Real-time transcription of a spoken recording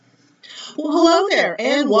Well, hello there,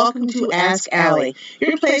 and welcome to Ask Allie,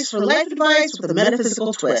 your place for life advice with a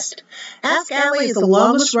metaphysical twist. Ask Allie is the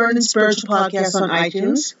longest running spiritual podcast on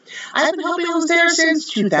iTunes. I've been helping us there since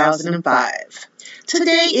 2005.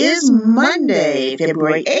 Today is Monday,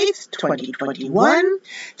 February 8th, 2021.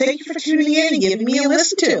 Thank you for tuning in and giving me a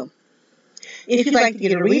listen to. If you'd like to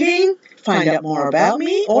get a reading, find out more about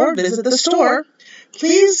me, or visit the store,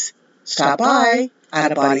 please stop by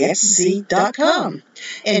outofbodyecstasy.com.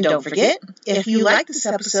 And don't forget, if you like this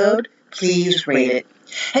episode, please rate it.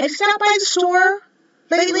 Have you stopped by the store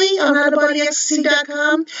lately on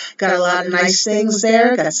outofbodyecstasy.com? Got a lot of nice things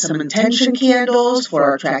there. Got some intention candles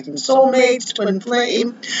for attracting soulmates, twin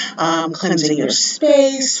flame, cleansing your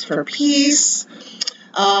space for peace.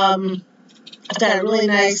 I've got a really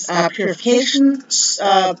nice purification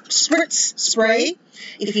spritz spray.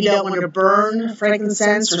 If you don't want to burn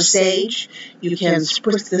frankincense or sage, you can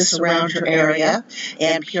spritz this around your area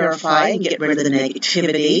and purify and get rid of the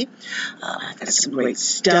negativity. I've got some great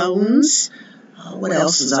stones. What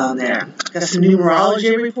else is on there? Got some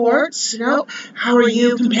numerology reports. How are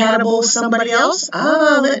you compatible with somebody else?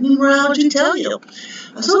 Let numerology tell you.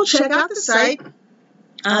 So check out the site.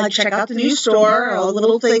 Check out the new store, all the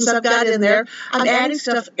little things I've got in there. I'm adding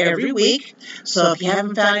stuff every week, so if you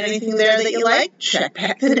haven't found anything there that you like, check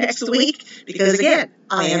back the next week, because again,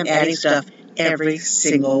 I am adding stuff every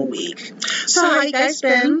single week. So how you guys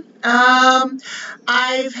been?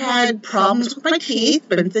 I've had problems with my teeth,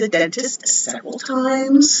 been to the dentist several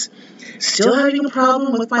times, still having a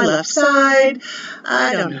problem with my left side.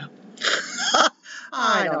 I don't know.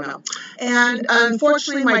 I don't know. And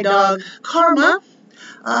unfortunately, my dog, Karma,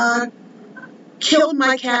 killed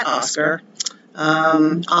my cat, Oscar.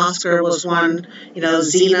 Oscar was one,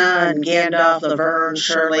 Xena and Gandalf, Laverne,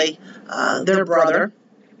 Shirley, their brother,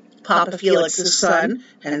 Papa Felix's son,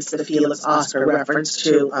 hence the Felix-Oscar reference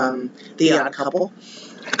to The Odd Couple.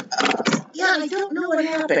 I don't know what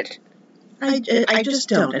happened. I just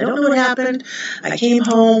don't. I don't know what happened. I came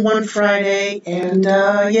home one Friday, and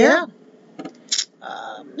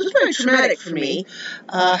it was very traumatic for me.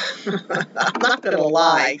 I'm not going to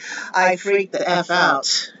lie. I freaked the F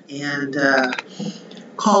out and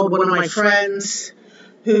called one of my friends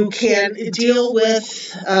who can deal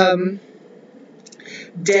with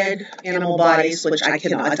dead animal bodies, which I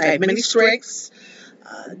cannot. I have many strengths.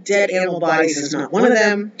 Dead animal bodies is not one of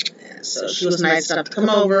them. So she was nice enough to come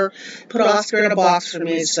over, put Oscar in a box for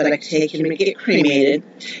me so that I could take him and get cremated.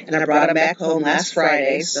 And I brought him back home last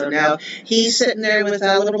Friday. So now he's sitting there with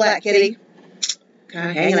a little black kitty, kind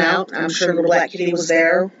of hanging out. I'm sure little black kitty was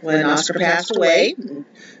there when Oscar passed away. And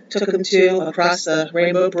took him to across the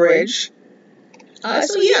Rainbow Bridge.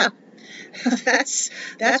 That's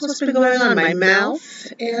what's been going on in my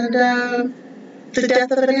mouth and the death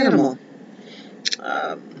of an animal.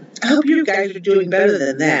 I hope you guys are doing better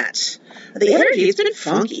than that. The energy has been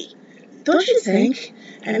funky, don't you think?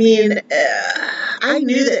 I mean, I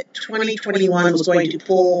knew that 2021 was going to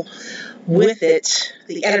pull with it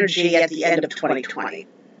the energy at the end of 2020.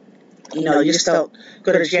 You just don't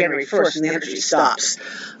go to January 1st and the energy stops.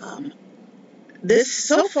 This,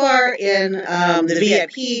 so far in the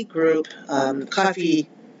VIP group, Coffee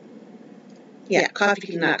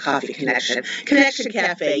Connection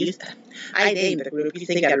Cafe. I named the group. You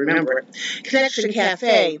think I'd remember it. Connection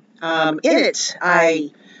Cafe. In it,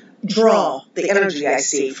 I draw the energy I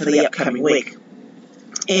see for the upcoming week.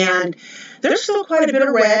 And there's still quite a bit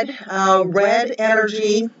of red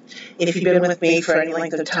energy. If you've been with me for any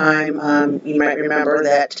length of time, you might remember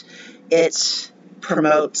that it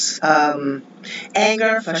promotes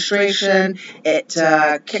anger, frustration. It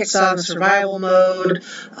kicks on the survival mode.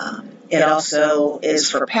 It also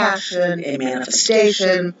is for passion and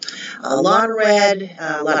manifestation. A lot of red,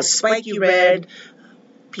 a lot of spiky red.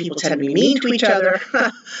 People tend to be mean to each other.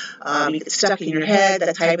 You get stuck in your head,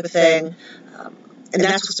 that type of thing. And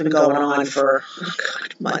that's what's been going on for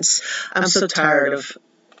months. I'm so tired of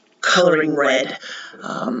coloring red.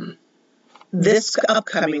 This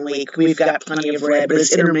upcoming week, we've got plenty of red, but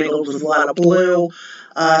it's intermingled with a lot of blue.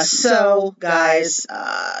 So, guys,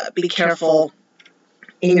 be careful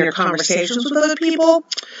in your conversations with other people.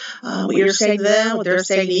 What you're saying to them, what they're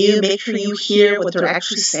saying to you, make sure you hear what they're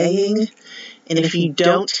actually saying. And if you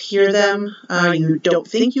don't hear them, you don't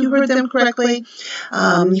think you heard them correctly,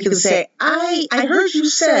 you can say, I heard you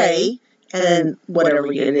say, and then whatever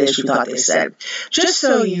it is you thought they said. Just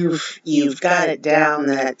so you've got it down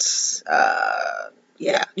that,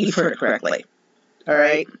 you've heard it correctly. All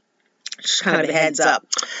right? Just kind of a heads up.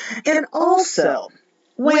 And also,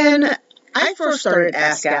 when I first started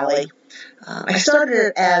Ask Allie, I started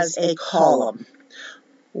it as a column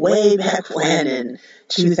way back when in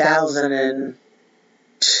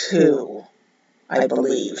 2002, I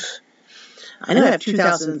believe. I know I have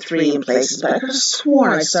 2003 in places, but I could have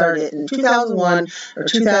sworn I started it in 2001 or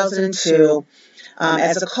 2002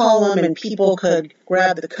 as a column, and people could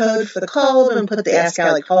grab the code for the column and put the Ask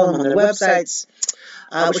Allie column on their websites,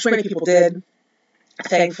 which many people did,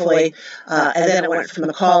 thankfully, and then it went from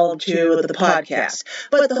the column to the podcast.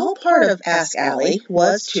 But the whole part of Ask Allie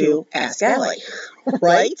was to Ask Allie,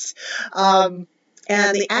 right? And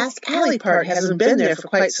the Ask Allie part hasn't been there for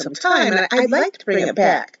quite some time, and I'd like to bring it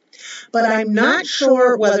back. But I'm not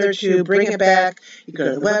sure whether to bring it back. You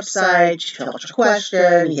go to the website, you fill out your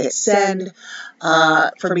question, you hit send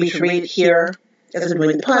for me to read it here as I'm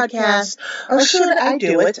doing the podcast, or should I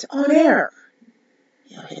do it on air?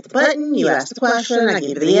 You hit the button, you ask the question, I give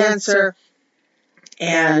you the answer,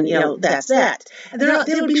 and, that's that. And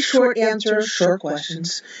they would be short answers, short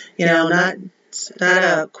questions, not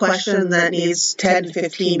a question that needs 10 to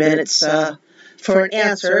 15 minutes for an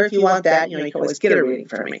answer. If you want that, you can always get a reading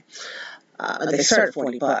from me. They start at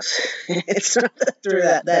 $40. It's not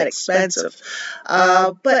that expensive.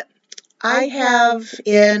 But I have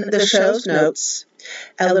in the show's notes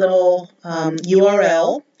a little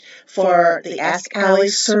URL for the Ask Allie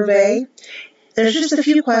survey. There's just a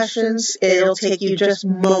few questions. It'll take you just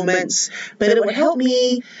moments, but it would help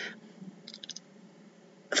me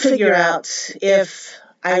figure out if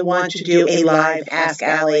I want to do a live Ask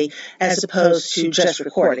Allie as opposed to just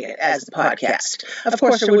recording it as the podcast. Of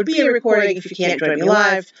course, there would be a recording if you can't join me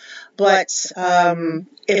live, but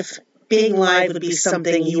if being live would be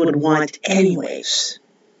something you would want anyways.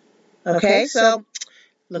 Okay, so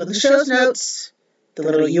look at the show's notes. The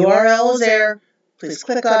little URL is there. Please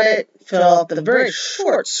click on it, fill out the very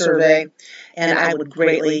short survey, and I would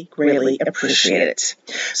greatly, greatly appreciate it.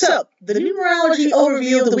 So, the numerology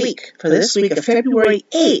overview of the week for this week of February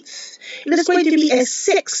 8th. It is going to be a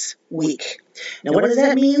 6-week. Now, what does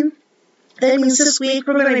that mean? That means this week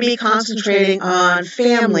we're going to be concentrating on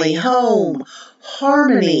family, home,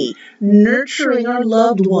 harmony, nurturing our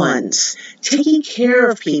loved ones, taking care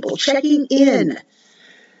of people, checking in.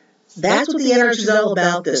 That's what the energy is all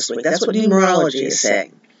about this week. That's what numerology is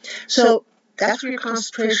saying. So that's where your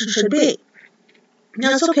concentration should be.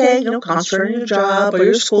 Now, it's okay, concentrate on your job or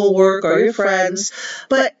your schoolwork or your friends,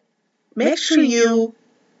 but make sure you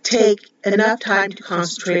take enough time to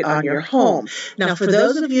concentrate on your home. Now, for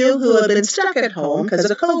those of you who have been stuck at home because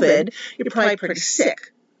of COVID, you're probably pretty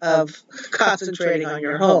sick of concentrating on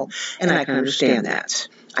your home, and I can understand that.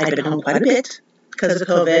 I've been home quite a bit because of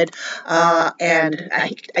COVID, and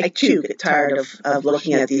I too get tired of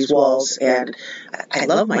looking at these walls, and I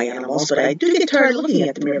love my animals, but I do get tired of looking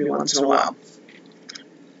at them every once in a while.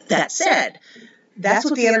 That said, that's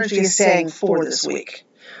what the energy is saying for this week.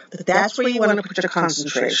 That's where you want to put your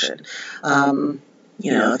concentration.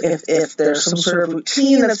 If there's some sort of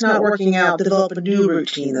routine that's not working out, develop a new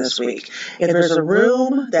routine this week. If there's a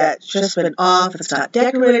room that's just been off, it's not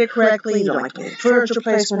decorated correctly, you don't like the way the furniture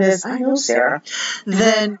placement is, I know, Sarah,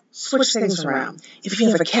 then switch things around. If you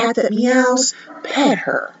have a cat that meows, pet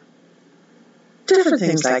her. Different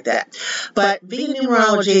things like that. But being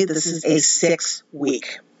numerology, this is a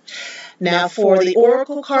 6-week. Now, for the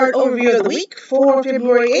Oracle card overview of the week for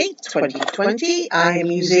February 8th, 2020, I am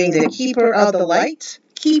using the Keepers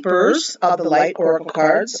of the Light Oracle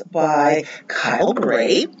cards by Kyle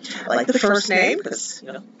Gray. I like the first name because,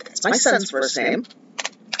 that's my son's first name.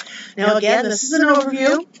 Now, again, this is an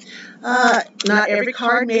overview. Not every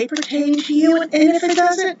card may pertain to you, and if it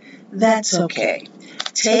doesn't, that's okay.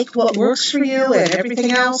 Take what works for you, and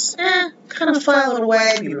everything else, kind of file it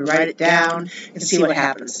away, maybe write it down, and see what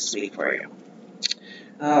happens this week for you.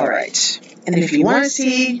 All right. And if you want to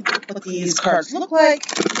see what these cards look like,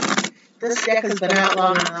 this deck has been out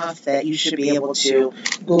long enough that you should be able to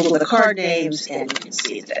Google the card names, and you can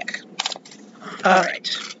see the deck. All right.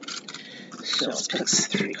 So let's pick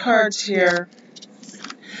 3 cards here.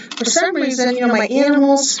 For some reason, my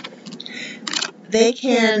animals, they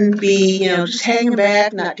can be, just hanging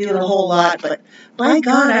back, not doing a whole lot, but by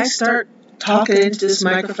God, I start talking into this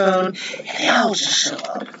microphone, and they all just show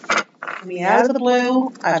up. Out of the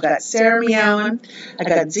blue, I've got Sarah meowing, I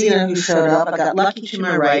got Zena who showed up, I got Lucky to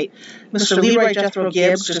my right, Mr. Leroy Jethro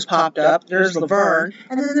Gibbs just popped up, there's Laverne,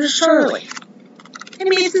 and then there's Shirley.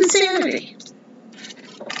 It's insanity.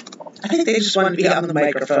 I think they just want to be on the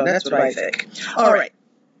microphone, that's what I think. All right,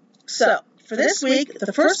 so for this week,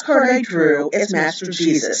 the first card I drew is Master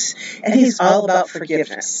Jesus, and he's all about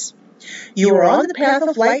forgiveness. You are on the path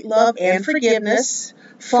of light, love, and forgiveness.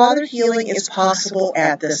 Father healing is possible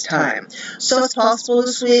at this time. So it's possible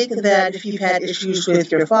this week that if you've had issues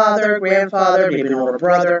with your father, grandfather, maybe an older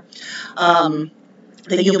brother,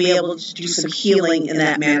 that you'll be able to do some healing in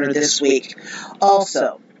that manner this week.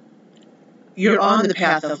 Also, you're on the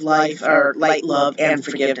path of life, or light, love, and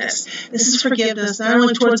forgiveness. This is forgiveness not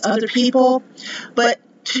only towards other people, but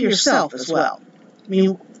to yourself as well. I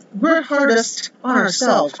mean, we're hardest on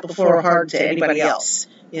ourselves before we're hard to anybody else.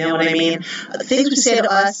 You know what I mean? The things we say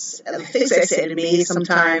to us, and the things I say to me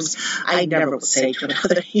sometimes, I never would say to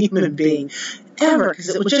another human being, ever, because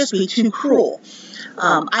it would just be too cruel.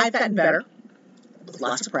 I've gotten better with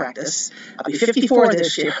lots of practice. I'll be 54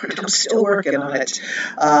 this year, and I'm still working on it.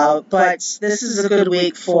 But this is a good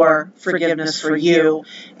week for forgiveness for you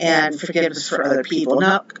and forgiveness for other people.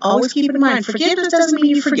 Now, always keep in mind, forgiveness doesn't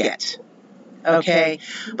mean you forget. Okay,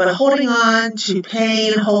 but holding on to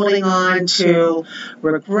pain, holding on to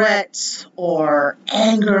regret or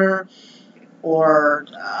anger, or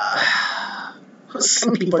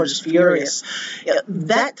some people are just furious.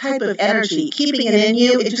 That type of energy, keeping it in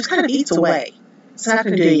you, it just kind of eats away. It's not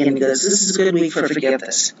going to do you any good. This is a good week for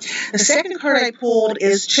forgiveness. The second card I pulled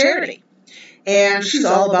is Charity, and she's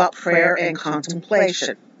all about prayer and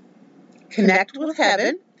contemplation. Connect with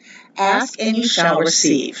heaven, ask and you shall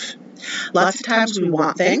receive. Lots of times we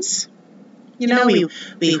want things. You know, we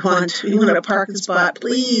want a parking spot,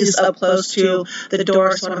 please, up close to the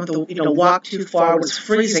door, so I don't have to, walk too far when it's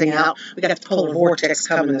freezing out. We got the polar vortex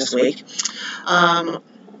coming this week.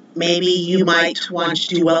 Maybe you might want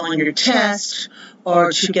to do well on your test,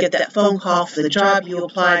 or to get that phone call for the job you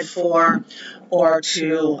applied for, or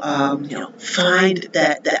to find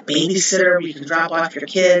that babysitter where you can drop off your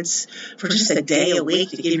kids for just a day a week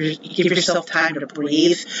to give yourself time to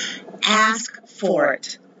breathe. Ask for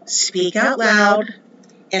it. Speak out loud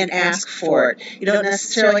and ask for it. You don't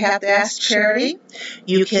necessarily have to ask Charity.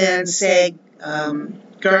 You can say,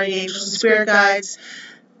 guardian angels and spirit guides,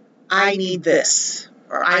 I need this,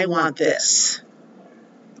 or I want this,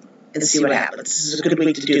 and see what happens. This is a good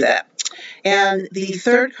week to do that. And the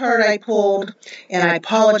third card I pulled, and I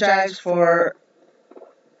apologize for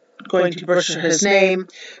going to butcher his name,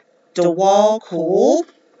 Dawal Kul,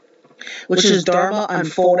 which is Dharma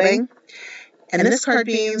Unfolding. And this card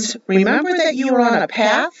means, remember that you are on a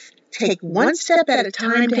path, take one step at a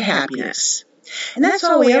time to happiness. And that's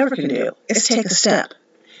all we ever can do, is take a step.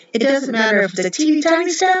 It doesn't matter if it's a teeny tiny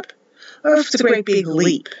step, or if it's a great big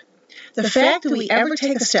leap. The fact that we ever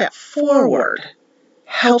take a step forward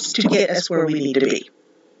helps to get us where we need to be.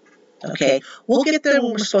 Okay, we'll get there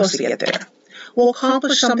when we're supposed to get there. We'll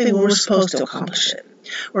accomplish something when we're supposed to accomplish it.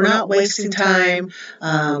 We're not wasting time,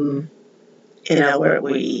 where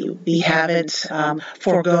we haven't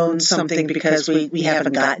foregone something because we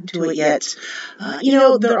haven't gotten to it yet.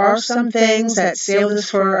 There are some things that stay with us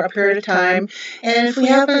for a period of time, and if we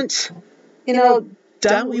haven't,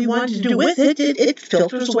 done what we wanted to do with it, it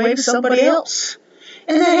filters away to somebody else.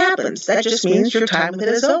 And that happens. That just means your time with it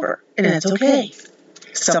is over. And that's okay.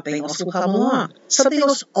 Something else will come along. Something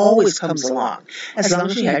else always comes along, as long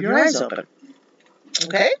as you have your eyes open.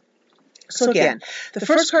 Okay? So again, the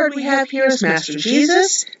first card we have here is Master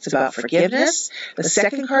Jesus. It's about forgiveness. The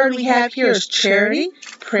second card we have here is Charity,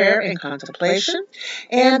 prayer, and contemplation.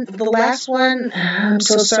 And the last one, I'm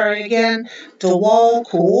so sorry again, Dawal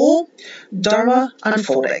Kul, Dharma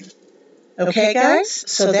Unfolding. Okay, guys?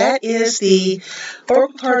 So that is the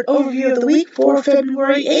Oracle card overview of the week for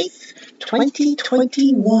February 8th,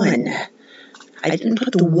 2021. I didn't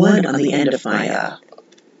put the 1 on the end of my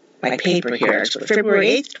paper here. So February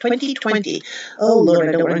 8th, 2020. Oh, Lord,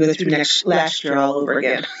 I don't want to go through last year all over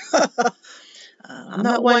again. I'm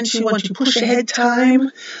not one to push ahead time,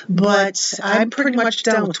 but I'm pretty much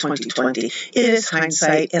done with 2020. It is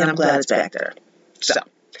hindsight, and I'm glad it's back there. So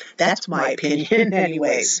that's my opinion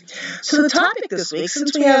anyways. So the topic this week,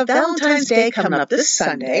 since we have Valentine's Day coming up this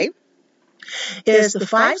Sunday, is the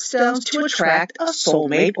 5 stones to attract a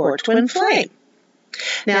soulmate or a twin flame.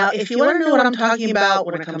 Now, if you want to know what I'm talking about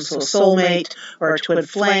when it comes to a soulmate or a twin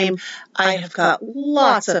flame, I have got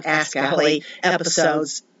lots of Ask Allie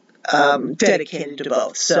episodes dedicated to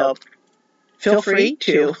both. So feel free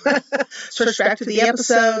to search back to the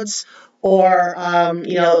episodes, or,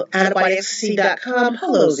 Anabodyecstasy.com.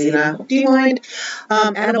 Hello, Zena. Do you mind?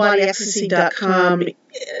 Anabodyecstasy.com.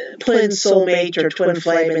 Put in soulmate or twin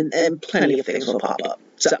flame, and plenty of things will pop up.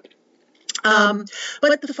 So,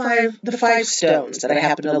 but the five stones that I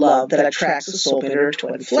happen to love that attracts a soulmate or a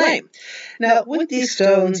twin flame. Now, with these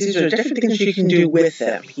stones, these are different things you can do with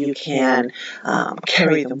them. You can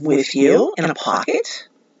carry them with you in a pocket,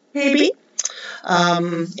 maybe.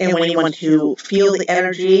 And when you want to feel the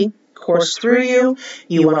energy course through you,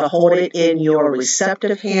 you want to hold it in your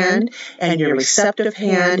receptive hand, and your receptive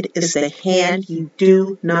hand is the hand you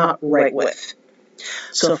do not write with.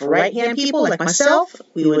 So for right-hand people like myself,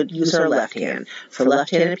 we would use our left hand. For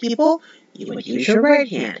left-handed people, you would use your right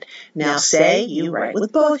hand. Now say you write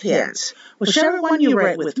with both hands. Whichever one you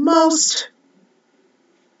write with most,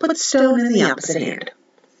 put the stone in the opposite hand,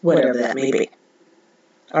 whatever that may be.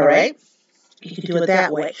 All right? You can do it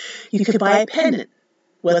that way. You could buy a pendant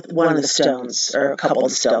with one of the stones or a couple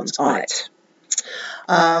of stones on it.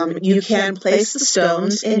 You can place the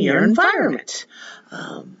stones in your environment.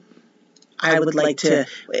 I would like to,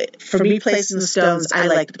 for me placing the stones, I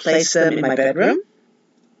like to place them in my bedroom,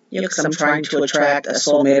 because I'm trying to attract a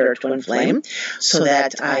soulmate or a twin flame, so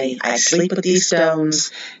that I sleep with these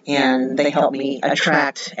stones and they help me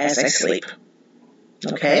attract as I sleep.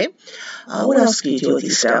 Okay? What else can you do with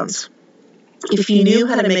these stones? If you knew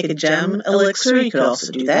how to make a gem elixir, you could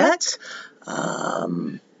also do that.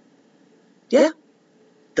 Yeah.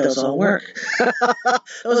 Those all work.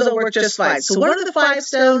 Those all work just fine. So what are the 5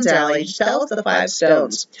 stones, Allie? Tell us the 5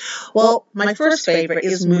 stones. Well, my first favorite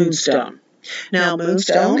is moonstone. Now,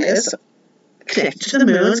 moonstone is connected to the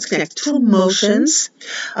moon. It's connected to emotions.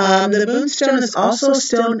 The moonstone is also a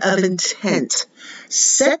stone of intent.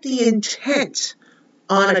 Set the intent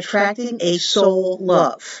on attracting a soul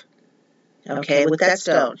love. Okay, with that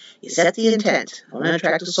stone, you set the intent. I want to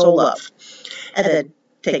attract a soul love. And then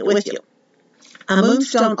take it with you. A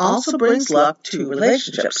moonstone also brings luck to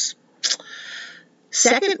relationships.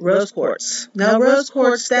 Second, rose quartz. Now, rose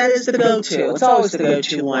quartz, that is the go-to. It's always the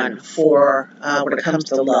go-to one for when it comes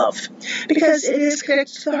to love, because it is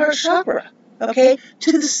connected to the heart chakra, okay,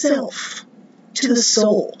 to the self, to the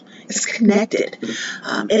soul. It's connected.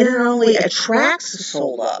 It not only attracts the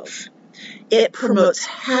soul love, it promotes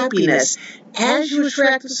happiness as you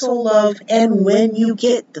attract the soul love and when you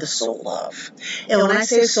get the soul love. And when I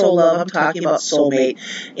say soul love, I'm talking about soulmate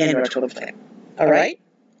and or twin flame. All right?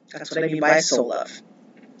 That's what I mean by soul love.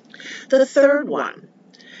 The third one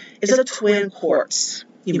is a twin quartz.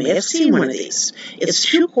 You may have seen one of these. It's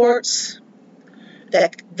 2 quartz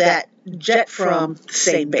that jet from the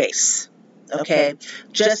same base. Okay?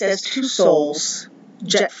 Just as 2 souls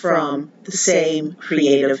jet from the same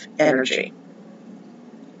creative energy.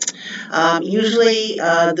 Usually,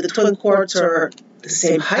 the twin quartz are the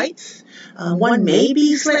same height. One may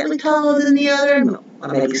be slightly taller than the other,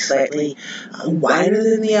 one may be slightly wider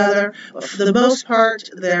than the other. But for the most part,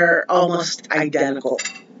 they're almost identical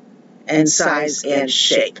in size and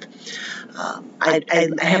shape. I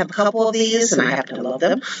have a couple of these, and I happen to love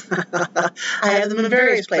them. I have them in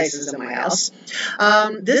various places in my house.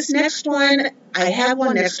 This next one, I have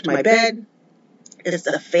one next to my bed. It's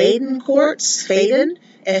the Faden quartz, Faden,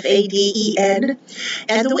 F-A-D-E-N.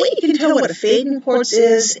 And the way you can tell what a Faden quartz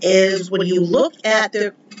is when you look at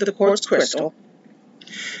the quartz crystal,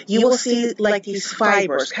 you will see like these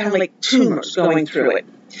fibers, kind of like tumors going through it.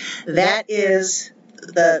 That is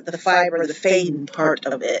the fiber, the Faden part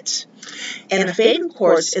of it. And a Faden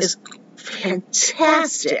quartz is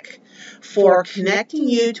fantastic for connecting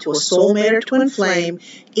you to a soulmate or twin flame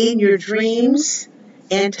in your dreams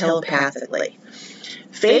and telepathically.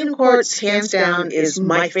 Faden quartz, hands down, is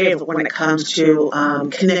my favorite when it comes to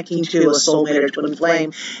connecting to a soulmate or twin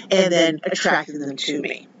flame and then attracting them to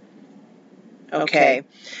me. Okay.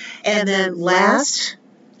 And then last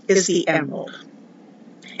is the emerald.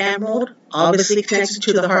 Emerald obviously connects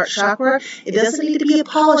to the heart chakra. It doesn't need to be a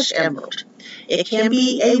polished emerald. It can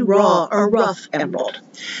be a raw or rough emerald.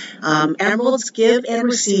 Emeralds give and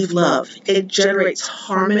receive love. It generates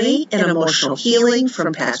harmony and emotional healing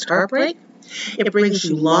from past heartbreak. It brings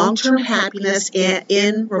you long-term happiness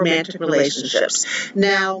in romantic relationships.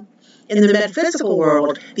 Now, in the metaphysical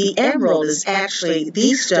world, the emerald is actually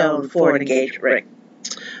the stone for an engagement ring.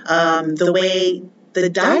 The way the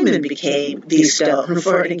diamond became the stone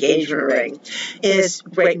for an engagement ring is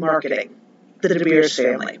great marketing. The De Beers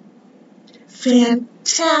family.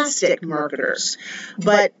 Fantastic marketers.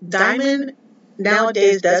 But diamond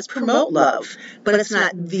nowadays does promote love, but it's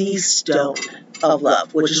not the stone of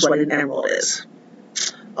love, which is what an emerald is.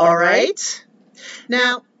 All right?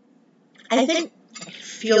 Now, I think I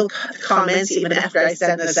feel comments even after I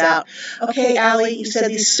send this out. Okay, Allie, you said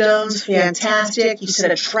these stones, fantastic. You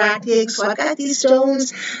said attracting, so I've got these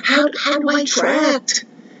stones. How do I attract?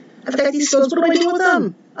 I've got these stones. What do I do with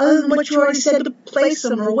them? Other than what you already said, to place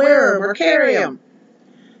them or wear them or carry them.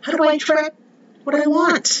 How do I attract what I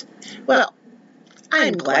want? Well,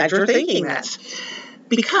 I'm glad you're thinking that.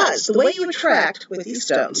 Because the way you attract with these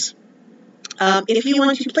stones, if you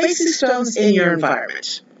want to place these stones in your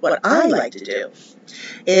environment, what I like to do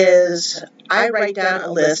is I write down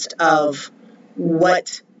a list of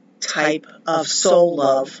what type of soul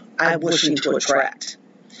love I'm wishing to attract.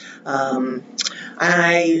 I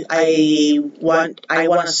want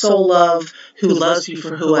a soul love who loves me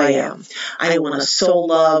for who I am. I want a soul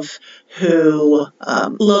love who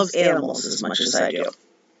loves animals as much as I do.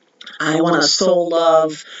 I want a soul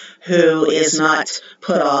love who is not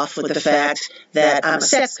put off with the fact that I'm a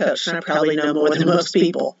sex coach and I probably know more than most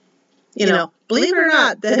people. You know, believe it or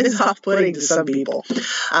not, that is off-putting to some people,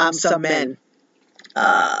 some men.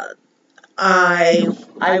 I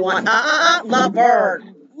want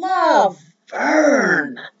Laverne.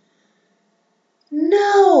 Laverne.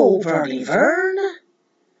 No, Vernie Vern.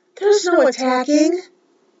 There's no attacking.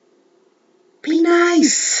 Be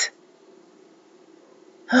nice.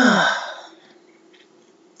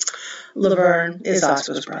 Laverne is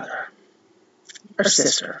Oscar's brother. Or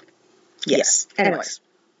sister. Yes. Anyways.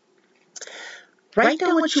 Write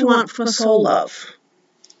down what you want from a soul love.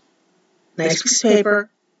 Nice piece of paper.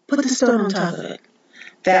 Put the stone on top of it.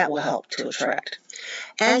 That will help to attract.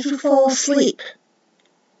 As you fall asleep,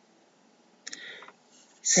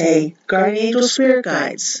 say, Guardian Angel Spirit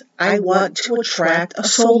Guides, I want to attract a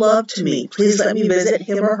soul love to me. Please let me visit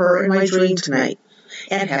him or her in my dream tonight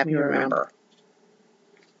and have me remember.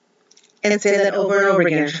 And say that over and over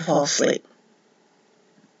again as you fall asleep.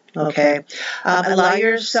 Okay? Allow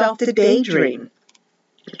yourself to daydream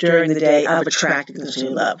during the day of attracting this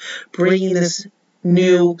new love, bringing this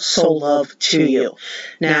new soul love to you.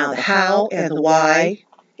 Now, the how and the why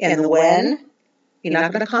and the when, you're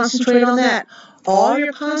not going to concentrate on that. All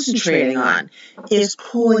you're concentrating on is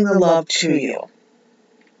pulling the love to you.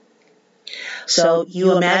 So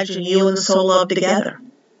you imagine you and the soul love together.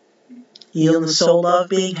 You and the soul love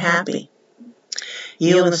being happy.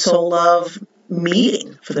 You and the soul love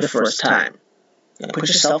meeting for the first time. You put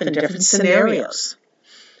yourself in different scenarios.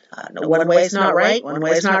 One way is not right, one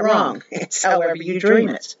way is not wrong. It's however you dream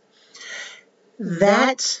it.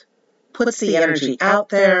 That puts the energy out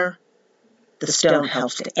there. The stone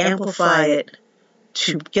helps to amplify it,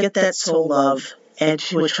 to get that soul love, and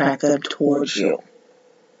to attract them towards you.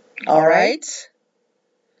 All right?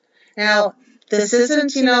 Now, this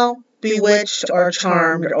isn't, Bewitched or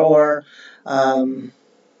Charmed or, what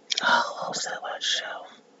was that one show?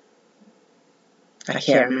 I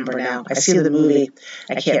can't remember now. I see the movie.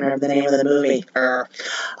 I can't remember the name of the movie.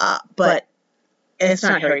 But it's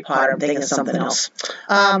not Harry Potter. I'm thinking of something else.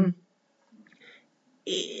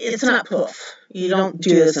 It's not poof. You don't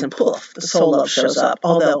do this and poof. The soul love shows up.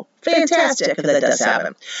 Although, fantastic if that does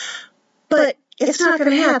happen. But it's not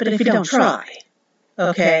going to happen if you don't try.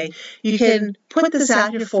 Okay? You can put this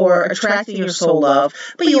out here for attracting your soul love,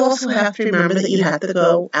 but you also have to remember that you have to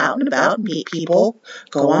go out and about, meet people,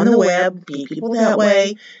 go on the web, meet people that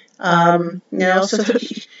way. So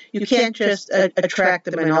you can't just attract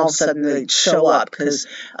them and all of a sudden they show up, because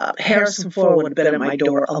Harrison Ford would have been at my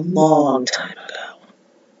door a long time ago.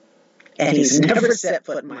 And he's never set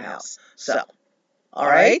foot in my house. So, all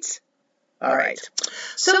right? All right.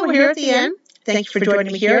 So we're here at the end. Thank you for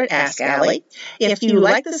joining me here at Ask Allie. If you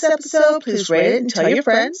like this episode, please rate it and tell your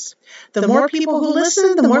friends. The more people who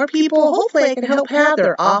listen, the more people hopefully I can help have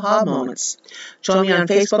their aha moments. Join me on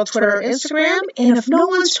Facebook, Twitter, or Instagram. And if no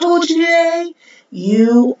one's told you today,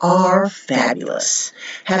 you are fabulous.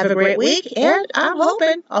 Have a great week, and I'm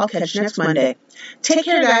hoping I'll catch you next Monday. Take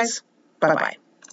care, guys. Bye-bye.